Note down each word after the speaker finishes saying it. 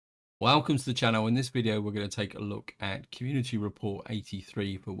Welcome to the channel. In this video, we're going to take a look at Community Report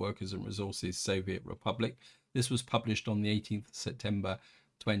 83 for Workers and Resources Soviet Republic. This was published on the 18th of September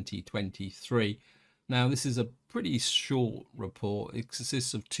 2023. Now, this is a pretty short report. It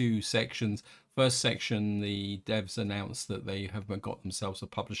consists of two sections. First section, the devs announced that they have got themselves a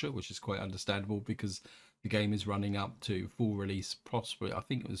publisher, which is quite understandable because the game is running up to full release, possibly, I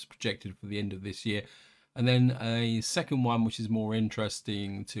think it was projected for the end of this year. And then a second one, which is more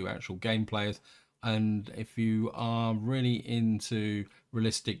interesting to actual game players. And if you are really into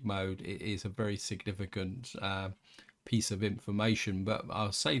realistic mode, it is a very significant piece of information, but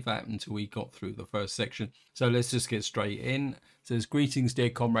I'll save that until we got through the first section. So let's just get straight in. It says, greetings,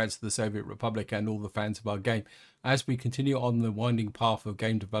 dear comrades of the Soviet Republic and all the fans of our game. As we continue on the winding path of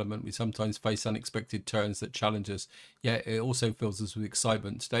game development, we sometimes face unexpected turns that challenge us, yet it also fills us with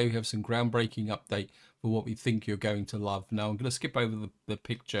excitement. Today we have some groundbreaking update for what we think you're going to love. Now I'm going to skip over the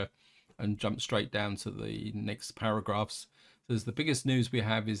picture and jump straight down to the next paragraphs. Says the biggest news we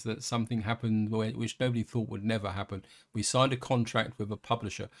have is that something happened which nobody thought would never happen. We signed a contract with a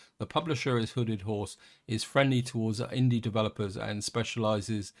publisher. The publisher is Hooded Horse, is friendly towards indie developers and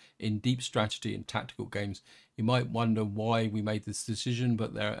specializes in deep strategy and tactical games. You might wonder why we made this decision,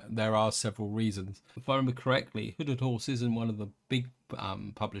 but there are several reasons. If I remember correctly, Hooded Horse isn't one of the big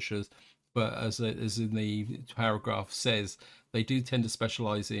publishers, but as in the paragraph says, they do tend to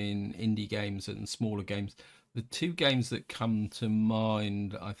specialize in indie games and smaller games. The two games that come to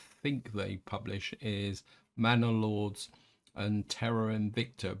mind, I think they publish, is Manor Lords and Terra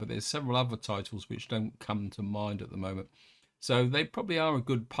Invicta, but there's several other titles which don't come to mind at the moment. So they probably are a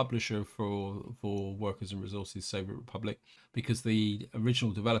good publisher for Workers and Resources Soviet Republic, because the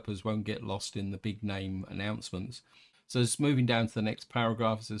original developers won't get lost in the big name announcements. So just moving down to the next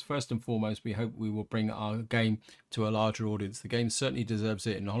paragraph, it says, first and foremost, we hope we will bring our game to a larger audience. The game certainly deserves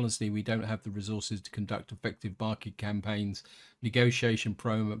it, and honestly, we don't have the resources to conduct effective market campaigns, negotiation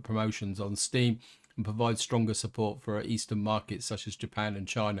promotions on Steam, and provide stronger support for Eastern markets such as Japan and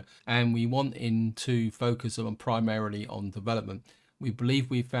China. And we want to focus on primarily on development. We believe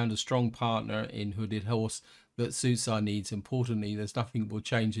we've found a strong partner in Hooded Horse that suits our needs. Importantly, there's nothing will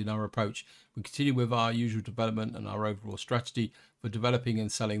change in our approach. We continue with our usual development, and our overall strategy for developing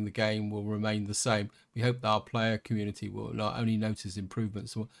and selling the game will remain the same. We hope that our player community will not only notice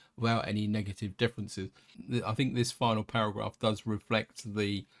improvements without any negative differences. I think this final paragraph does reflect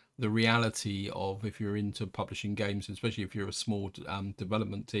the reality of, if you're into publishing games, especially if you're a small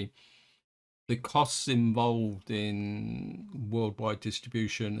development team, the costs involved in worldwide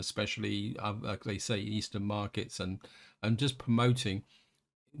distribution, especially like they say Eastern markets, and just promoting,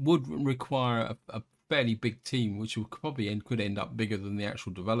 would require a fairly big team, which will probably could end up bigger than the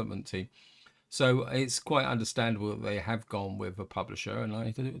actual development team. So it's quite understandable that they have gone with a publisher, and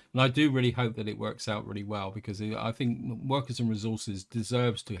I do really hope that it works out really well, because I think Workers and Resources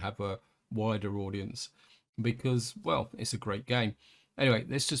deserves to have a wider audience, because, well, it's a great game. Anyway,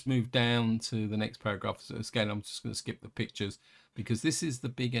 let's just move down to the next paragraph. So again, I'm just going to skip the pictures, because this is the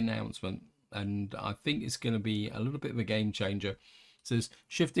big announcement, and I think it's going to be a little bit of a game changer. It says,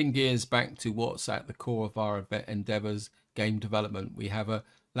 shifting gears back to what's at the core of our endeavors, game development, we have a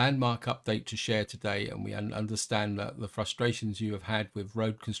landmark update to share today, and we understand that the frustrations you have had with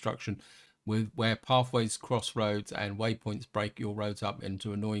road construction, where pathways cross roads and waypoints break your roads up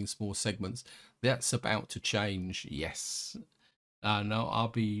into annoying small segments, that's about to change. Yes. No, I'll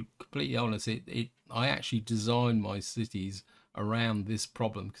be completely honest. I actually designed my cities around this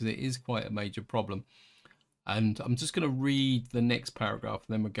problem, because it is quite a major problem. And I'm just going to read the next paragraph,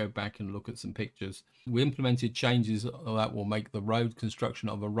 and then we'll go back and look at some pictures. We implemented changes that will make the road construction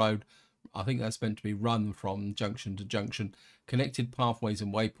of a road, I think that's meant to be run from junction to junction, connected pathways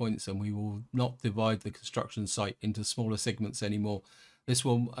and waypoints, and we will not divide the construction site into smaller segments anymore. This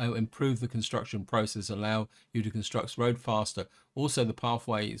will improve the construction process, allow you to construct road faster. Also, the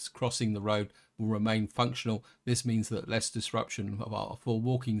pathways crossing the road will remain functional. This means that less disruption for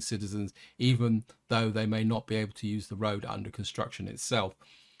walking citizens, even though they may not be able to use the road under construction itself.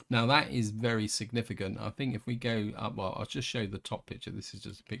 Now, that is very significant. I think if we go up, well, I'll just show you the top picture. This is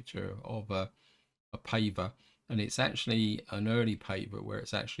just a picture of a paver, and it's actually an early paver where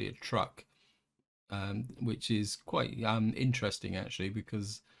it's actually a truck. Which is quite interesting, actually,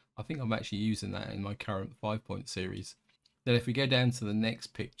 because I think I'm actually using that in my current 5-point series. Then if we go down to the next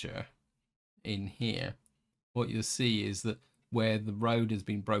picture in here, what you'll see is that where the road has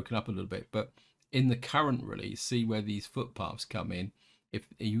been broken up a little bit, but in the current release, see where these footpaths come in, if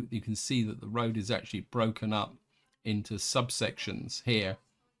you can see that the road is actually broken up into subsections here,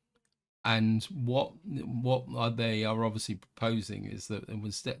 And what they are obviously proposing is that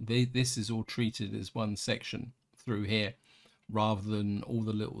this is all treated as one section through here, rather than all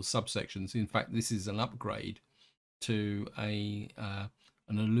the little subsections. In fact, this is an upgrade to an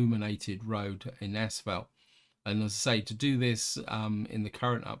illuminated road in asphalt. And as I say, to do this in the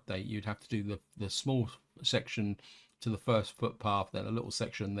current update, you'd have to do the small section to the first footpath, then a little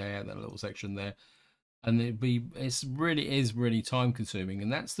section there, then a little section there, and it's really time consuming.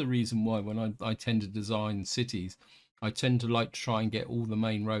 And that's the reason why when I tend to design cities, I tend to like to try and get all the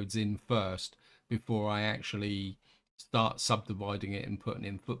main roads in first before I actually start subdividing it and putting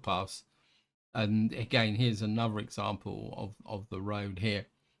in footpaths. And again, here's another example of the road here.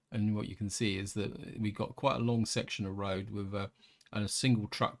 And what you can see is that we got quite a long section of road with a single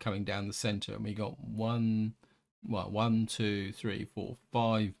truck coming down the center, and we got one, two, three, four,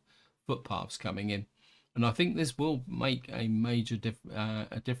 five footpaths coming in. And I think this will make a major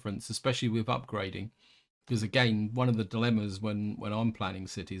difference, especially with upgrading. Because again, one of the dilemmas when I'm planning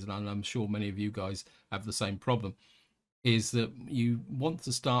cities, and I'm sure many of you guys have the same problem, is that you want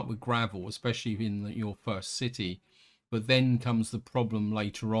to start with gravel, especially in your first city, but then comes the problem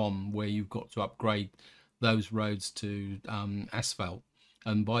later on where you've got to upgrade those roads to asphalt,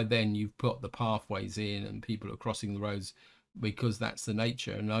 and by then you've put the pathways in and people are crossing the roads because that's the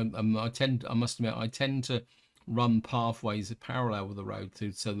nature. And I must admit, I tend to run pathways parallel with the road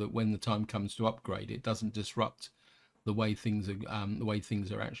so that when the time comes to upgrade, it doesn't disrupt the way things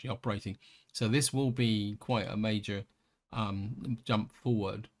are actually operating. So this will be quite a major jump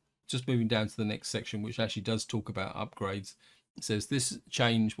forward. Just moving down to the next section, which actually does talk about upgrades. It says this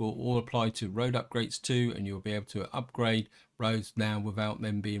change will all apply to road upgrades too, and you'll be able to upgrade roads now without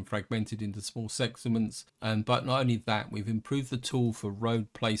them being fragmented into small segments. But not only that, we've improved the tool for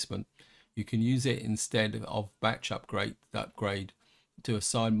road placement. You can use it instead of batch upgrade to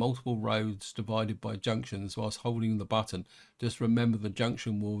assign multiple roads divided by junctions whilst holding the button. Just remember the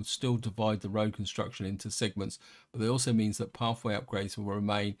junction will still divide the road construction into segments, but it also means that pathway upgrades will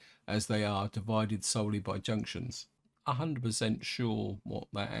remain as they are, divided solely by junctions. 100% sure what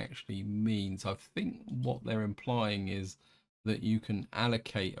that actually means. I think what they're implying is that you can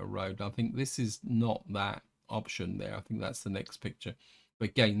allocate a road. I think this is not that option there. I think that's the next picture. But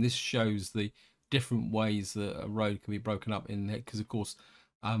again, this shows the different ways that a road can be broken up in there, because of course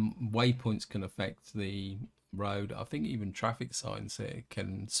waypoints can affect the road. I think even traffic signs here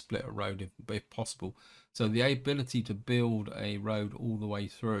can split a road if possible. So the ability to build a road all the way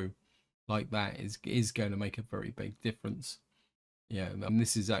through like that is going to make a very big difference. Yeah, and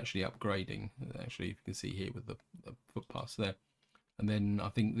this is actually upgrading, actually, if you can see here with the footpaths there. And then I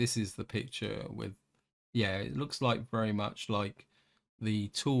think this is the picture with, yeah, it looks like very much like the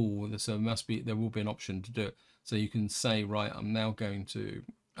tool. So there will be an option to do it. So you can say, right, I'm now going to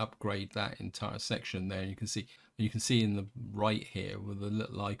upgrade that entire section there. And you can see in the right here with the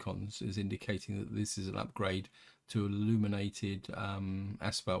little icons is indicating that this is an upgrade to illuminated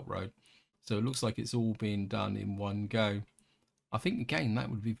asphalt road. So it looks like it's all being done in one go. I think again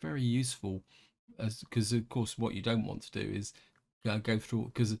that would be very useful, because of course what you don't want to do is go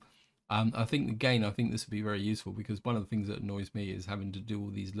through, because I think this would be very useful, because one of the things that annoys me is having to do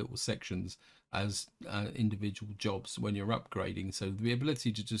all these little sections as individual jobs when you're upgrading. So the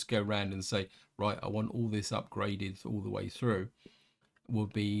ability to just go around and say, right, I want all this upgraded all the way through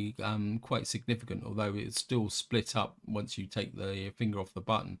would be quite significant, although it's still split up once you take the finger off the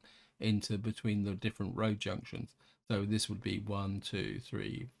button into between the different road junctions. So this would be 1, 2,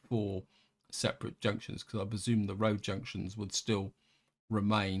 3, 4 separate junctions, because I presume the road junctions would still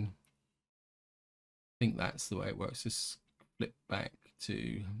remain. I think that's the way it works. Just flip back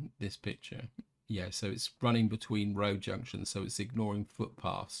to this picture. Yeah, so it's running between road junctions, so it's ignoring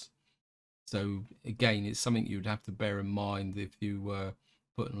footpaths. So again, it's something you'd have to bear in mind if you were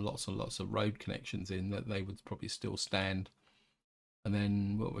putting lots and lots of road connections in, that they would probably still stand. And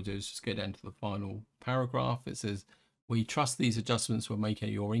then what we'll do is just get down to the final paragraph. It says, we trust these adjustments will make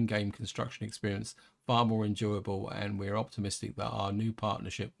your in-game construction experience far more enjoyable, and we're optimistic that our new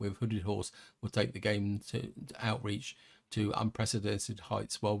partnership with Hooded Horse will take the game to outreach to unprecedented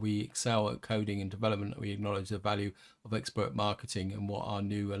heights. While we excel at coding and development, we acknowledge the value of expert marketing and what our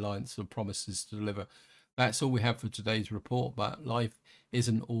new alliance promises to deliver. That's all we have for today's report, but life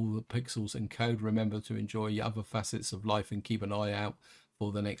isn't all the pixels and code. Remember to enjoy other facets of life and keep an eye out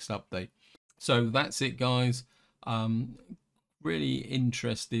for the next update. So that's it, guys. Really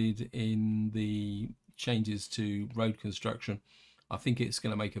interested in the changes to road construction. I think it's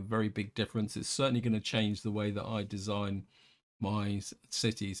going to make a very big difference. It's certainly going to change the way that I design my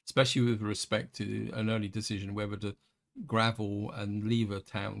cities, especially with respect to an early decision whether to gravel and leave a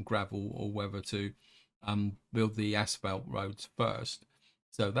town gravel, or whether to build the asphalt roads first.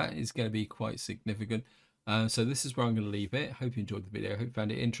 So that is going to be quite significant. So this is where I'm going to leave it. Hope you enjoyed the video. Hope you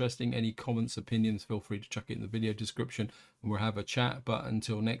found it interesting. Any comments, opinions, feel free to chuck it in the video description and we'll have a chat. But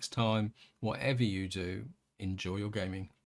until next time, whatever you do, enjoy your gaming.